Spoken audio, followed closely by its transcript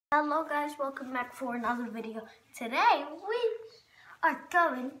Hello guys, welcome back for another video. Today we are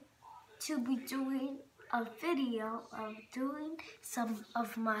going to be doing a video of doing some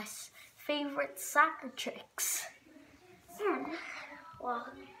of my favorite soccer tricks. Well,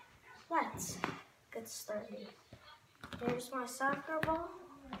 let's get started. Here's my soccer ball.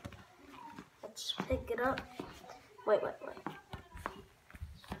 Let's pick it up. Wait.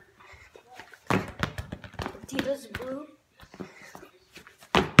 Adidas blue.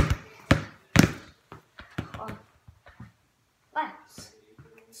 Let's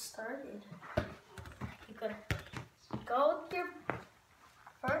get started. You're gonna go with your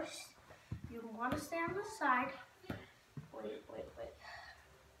first. You want to stay on the side. Wait.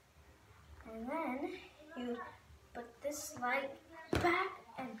 And then you put this leg back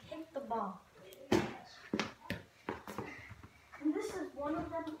and hit the ball. And this is one of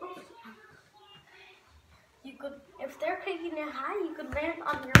them. You could, if they're kicking it high, you could land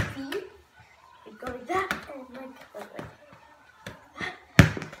on your feet. You go like that and like that.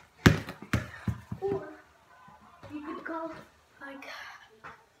 Or you could go like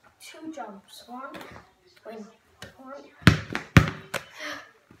 2 jumps. One,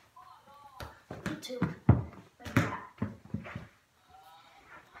 2, like that.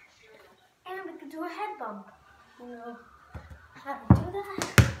 And we could do a head bump. You know how to do that?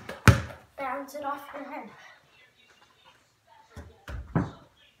 Bounce it off your head.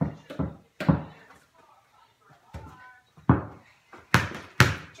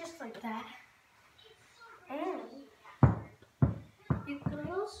 Just like that. And you can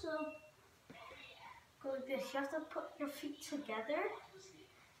also go like this. You have to put your feet together.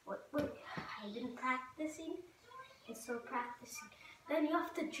 Wait, I've been practicing. I'm still practicing. Then you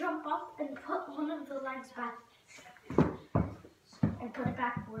have to jump up and put one of the legs back. And put it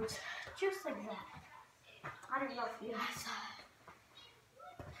backwards. Just like that. I don't know if you guys saw it.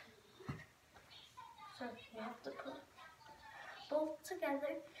 So you have to put both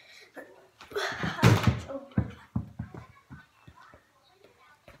together.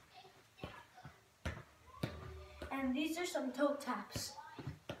 And these are some toe taps.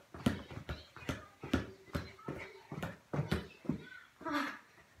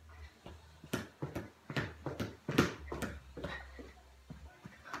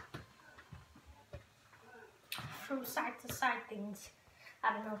 From side to side things.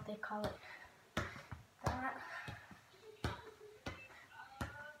 I don't know what they call it. That.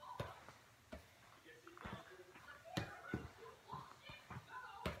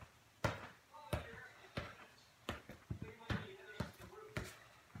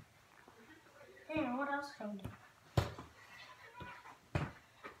 And what else can we do?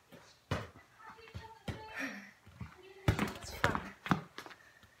 It's fun.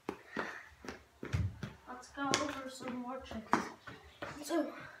 Let's go over some more tricks. So,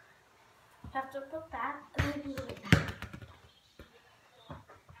 you have to put that and then do it like that.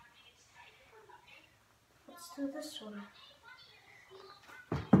 Let's do this one.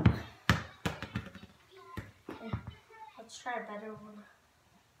 Okay, let's try a better one.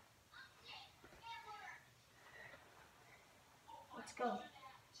 Let's go.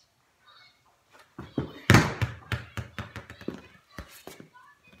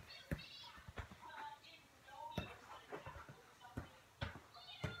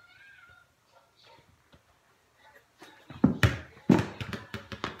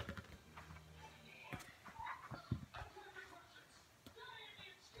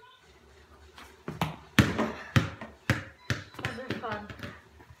 Fun.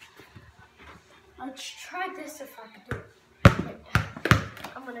 Let's try this if I can do it. Wait,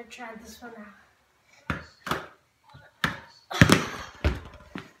 I'm gonna try this one out.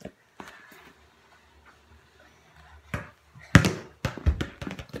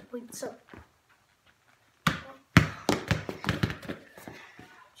 Wait, so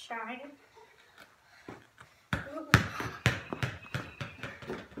try.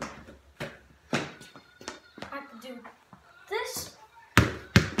 I have to do this.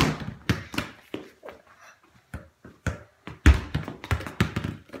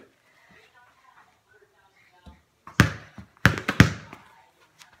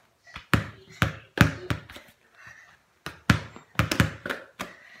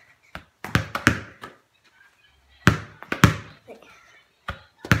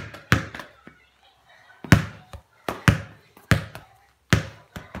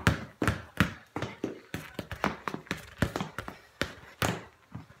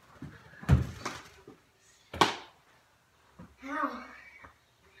 Now,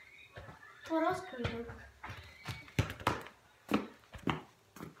 what else can we do?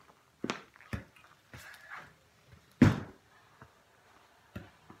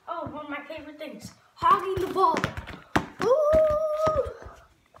 one of my favorite things. Hogging the ball. Ooh!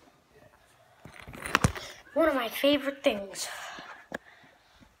 One of my favorite things.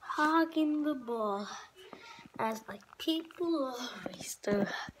 Hogging the ball. As like people always do.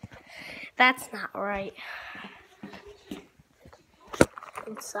 That's not right.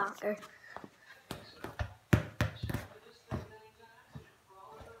 In soccer.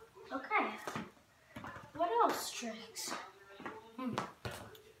 Okay. What else tricks? No.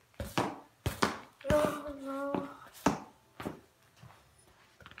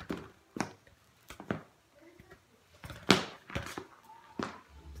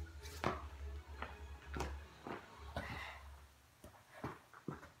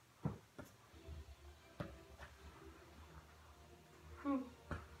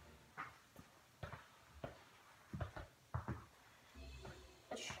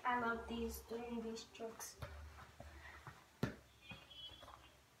 I love doing these tricks.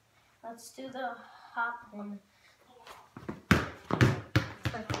 Let's do the hop one.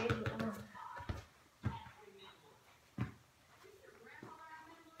 My favorite one.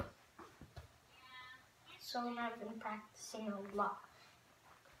 So I've been practicing a lot.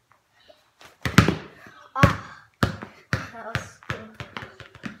 That was good.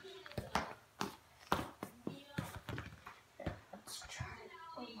 Let's try it.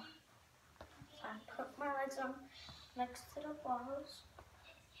 Oh. I put my legs on next to the balls.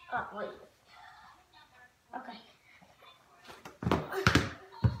 Oh, wait. Okay.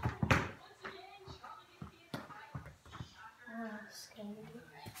 Scary.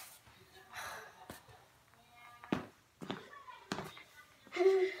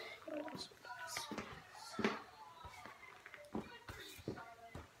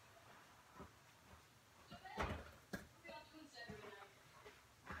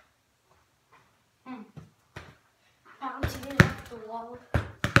 Bouncing off the wall.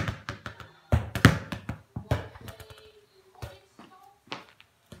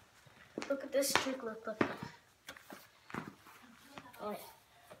 Look at this trick. Look. Alright.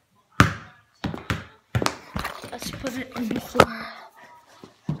 Let's put it in the floor.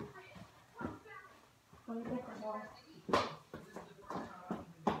 Let me get the wall.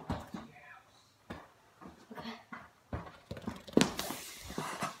 Okay.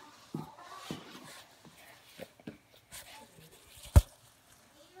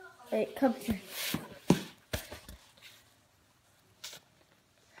 Wait, come here.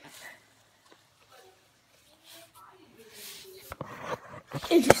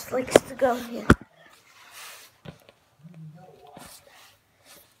 It just likes to go here.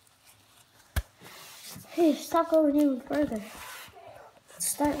 Hey, stop going even further. Let's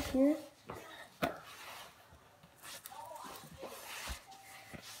start here.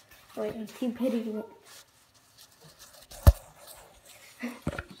 Wait, and keep hitting it.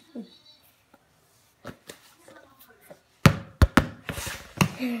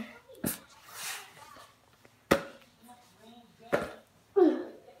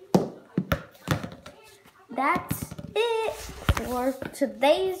 That's it for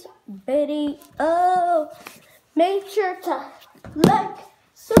today's video. Make sure to like,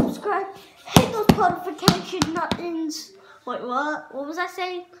 subscribe, hit those notification buttons. Wait, what? What was I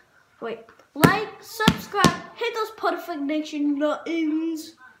saying? Wait, like, subscribe, hit those notification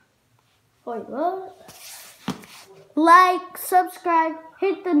buttons. Wait, what? Like, subscribe,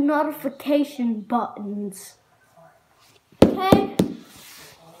 hit the notification buttons. Okay?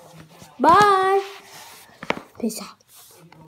 Bye. Peace out.